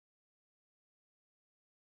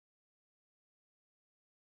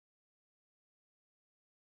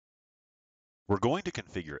We're going to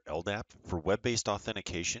configure LDAP for web-based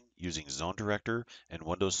authentication using ZoneDirector and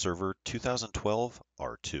Windows Server 2012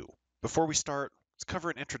 R2. Before we start, let's cover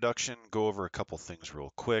an introduction, go over a couple things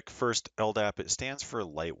real quick. First, LDAP, it stands for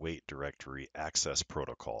Lightweight Directory Access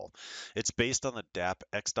Protocol. It's based on the DAP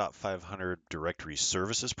X.500 Directory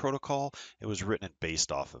Services Protocol. It was written and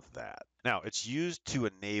based off of that. Now, it's used to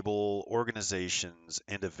enable organizations,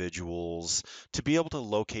 individuals, to be able to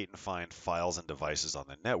locate and find files and devices on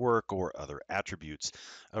the network or other attributes.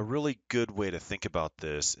 A really good way to think about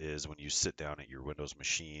this is when you sit down at your Windows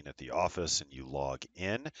machine at the office and you log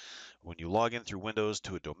in. When you log in through Windows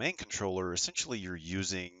to a domain controller, essentially you're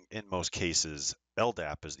using, in most cases,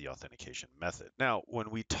 LDAP as the authentication method. Now,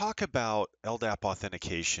 when we talk about LDAP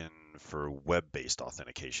authentication for web-based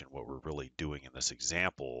authentication, what we're really doing in this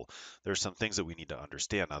example, there's some things that we need to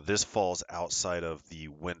understand. Now, this falls outside of the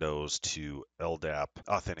Windows to LDAP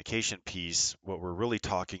authentication piece. What we're really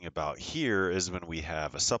talking about here is when we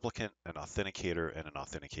have a supplicant, an authenticator, and an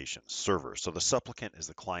authentication server. So the supplicant is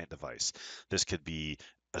the client device. This could be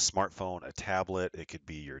a smartphone, a tablet, it could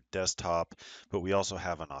be your desktop, but we also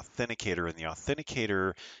have an authenticator, and the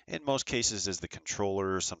authenticator in most cases is the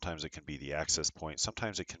controller. Sometimes it can be the access point,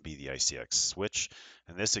 sometimes it can be the ICX switch.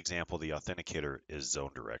 In this example, the authenticator is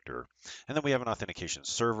ZoneDirector. And then we have an authentication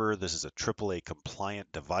server. This is a AAA compliant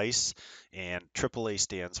device, and AAA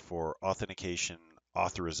stands for authentication,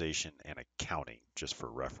 authorization, and accounting, just for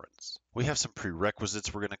reference. We have some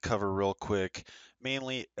prerequisites we're going to cover real quick,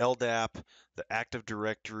 mainly LDAP, the Active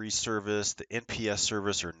Directory service, the NPS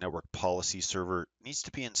service or network policy server needs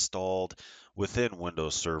to be installed within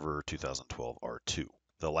Windows Server 2012 R2.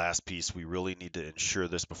 The last piece, we really need to ensure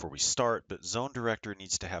this before we start, but ZoneDirector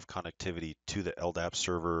needs to have connectivity to the LDAP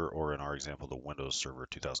server, or in our example, the Windows Server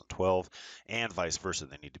 2012, and vice versa.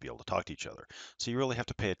 They need to be able to talk to each other. So you really have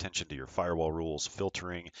to pay attention to your firewall rules,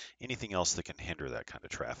 filtering, anything else that can hinder that kind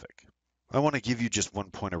of traffic. I want to give you just one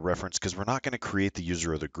point of reference because we're not going to create the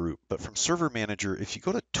user or the group, but from Server Manager, if you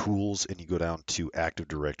go to Tools and you go down to Active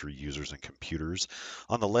Directory Users and Computers,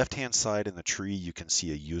 on the left-hand side in the tree, you can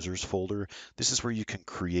see a Users folder. This is where you can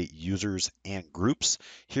create users and groups.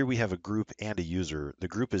 Here we have a group and a user. The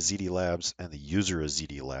group is ZD Labs and the user is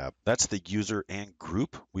ZD Lab. That's the user and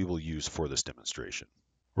group we will use for this demonstration.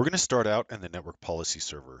 We're going to start out in the Network Policy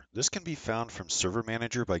Server. This can be found from Server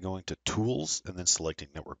Manager by going to Tools and then selecting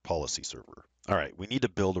Network Policy Server. All right, we need to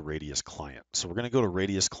build a Radius client. So we're going to go to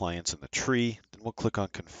Radius Clients in the tree, then we'll click on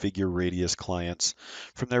Configure Radius Clients.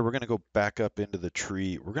 From there, we're going to go back up into the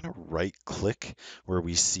tree. We're going to right-click where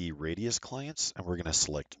we see Radius Clients, and we're going to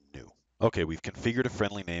select New. Okay, we've configured a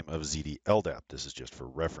friendly name of ZD LDAP. This is just for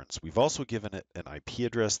reference. We've also given it an IP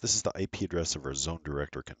address. This is the IP address of our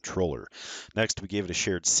ZoneDirector controller. Next, we gave it a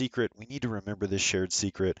shared secret. We need to remember this shared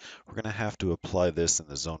secret. We're going to have to apply this in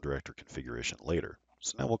the ZoneDirector configuration later.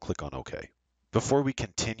 So now we'll click on OK. Before we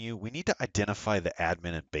continue, we need to identify the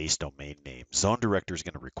admin and base domain name. ZoneDirector is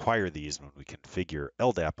going to require these when we configure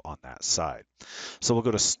LDAP on that side. So we'll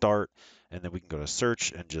go to Start, and then we can go to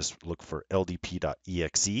Search and just look for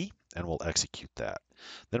ldp.exe, and we'll execute that.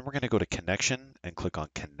 Then we're going to go to Connection and click on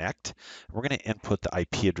Connect. We're going to input the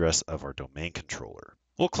IP address of our domain controller.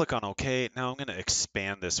 We'll click on OK. Now I'm going to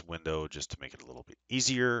expand this window just to make it a little bit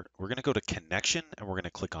easier. We're going to go to Connection, and we're going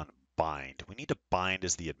to click on Bind. We need to bind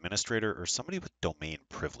as the administrator or somebody with domain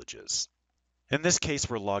privileges. In this case,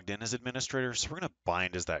 we're logged in as administrator, so we're going to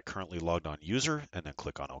bind as that currently logged on user and then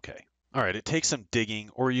click on OK. All right, it takes some digging,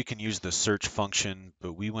 or you can use the search function,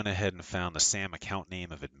 but we went ahead and found the SAM account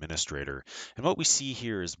name of administrator. And what we see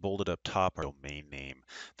here is bolded up top, our domain name.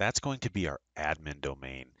 That's going to be our admin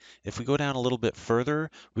domain. If we go down a little bit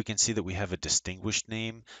further, we can see that we have a distinguished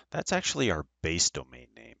name. That's actually our base domain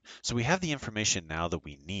name. So we have the information now that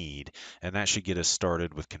we need, and that should get us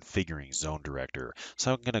started with configuring ZoneDirector.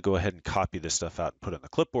 So I'm going to go ahead and copy this stuff out and put it on the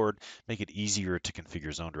clipboard, make it easier to configure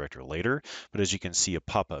ZoneDirector later. But as you can see a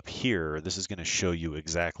pop-up here, this is going to show you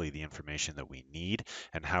exactly the information that we need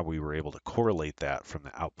and how we were able to correlate that from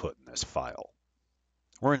the output in this file.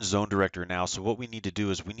 We're in ZoneDirector now, so what we need to do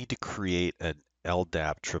is we need to create an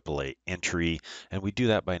LDAP AAA entry, and we do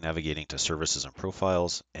that by navigating to Services and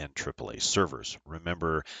Profiles and AAA Servers.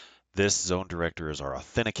 Remember, this ZoneDirector is our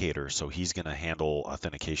authenticator, so he's going to handle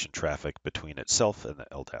authentication traffic between itself and the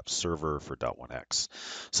LDAP server for .1x.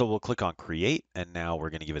 So we'll click on Create, and now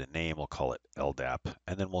we're going to give it a name. We'll call it LDAP,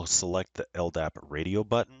 and then we'll select the LDAP radio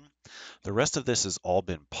button. The rest of this has all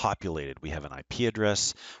been populated. We have an IP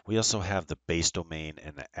address. We also have the base domain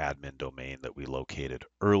and the admin domain that we located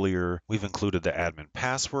earlier. We've included the admin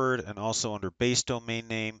password, and also under base domain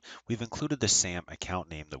name, we've included the SAM account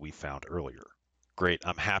name that we found earlier. Great,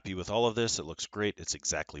 I'm happy with all of this. It looks great. It's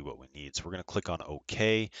exactly what we need. So we're going to click on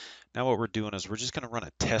OK. Now what we're doing is we're just going to run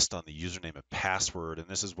a test on the username and password, and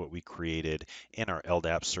this is what we created in our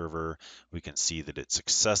LDAP server. We can see that it's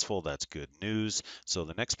successful. That's good news. So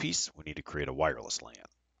the next piece, we need to create a wireless LAN.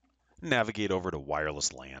 Navigate over to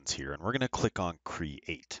wireless LANs here, and we're going to click on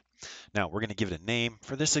Create. Now we're going to give it a name.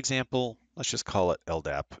 For this example, let's just call it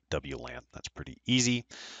LDAP WLAN. That's pretty easy.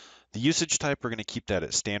 The usage type, we're going to keep that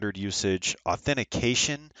at standard usage.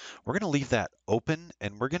 Authentication, we're going to leave that open,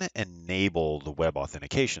 and we're going to enable the web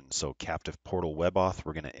authentication. So captive portal web auth,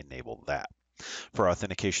 we're going to enable that. For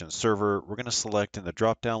Authentication Server, we're going to select in the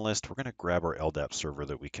drop-down list, we're going to grab our LDAP server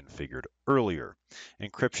that we configured earlier.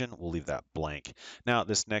 Encryption, we'll leave that blank. Now,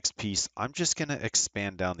 this next piece, I'm just going to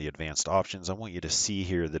expand down the advanced options. I want you to see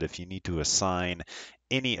here that if you need to assign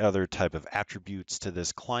any other type of attributes to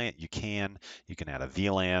this client, you can. You can add a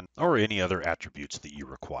VLAN or any other attributes that you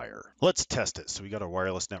require. Let's test it. So we got our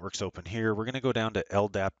wireless networks open here. We're going to go down to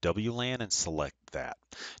LDAP WLAN and select that.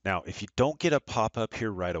 Now, if you don't get a pop-up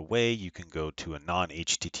here right away, you can go to a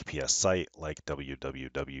non-HTTPS site like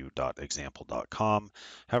www.example.com.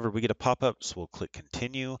 However, we get a pop-up, so we'll click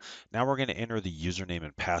Continue. Now we're going to enter the username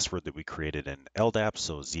and password that we created in LDAP,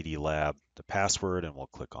 so ZDLab, the password, and we'll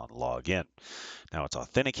click on Login. Now it's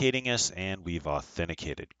authenticating us, and we've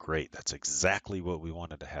authenticated. Great, that's exactly what we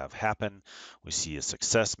wanted to have happen. We see a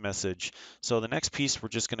success message. So the next piece, we're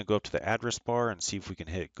just going to go up to the address bar and see if we can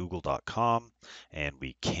hit google.com, and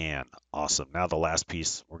we can. Awesome. Now the last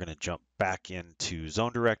piece, we're going to jump back into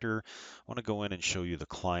ZoneDirector. I want to go in and show you the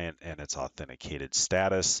client and its authenticated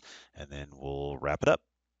status, and then we'll wrap it up.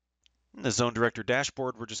 In the ZoneDirector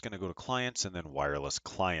dashboard, we're just going to go to Clients and then Wireless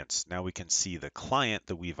Clients. Now we can see the client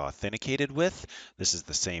that we've authenticated with. This is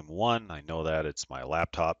the same one. I know that it's my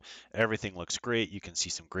laptop. Everything looks great. You can see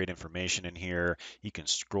some great information in here. You can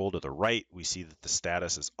scroll to the right. We see that the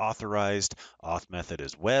status is authorized. Auth method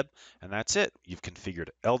is web. And that's it. You've configured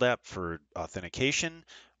LDAP for authentication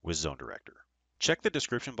with ZoneDirector. Check the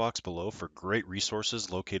description box below for great resources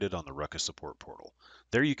located on the Ruckus support portal.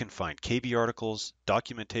 There you can find KB articles,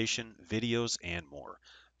 documentation, videos, and more.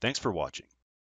 Thanks for watching.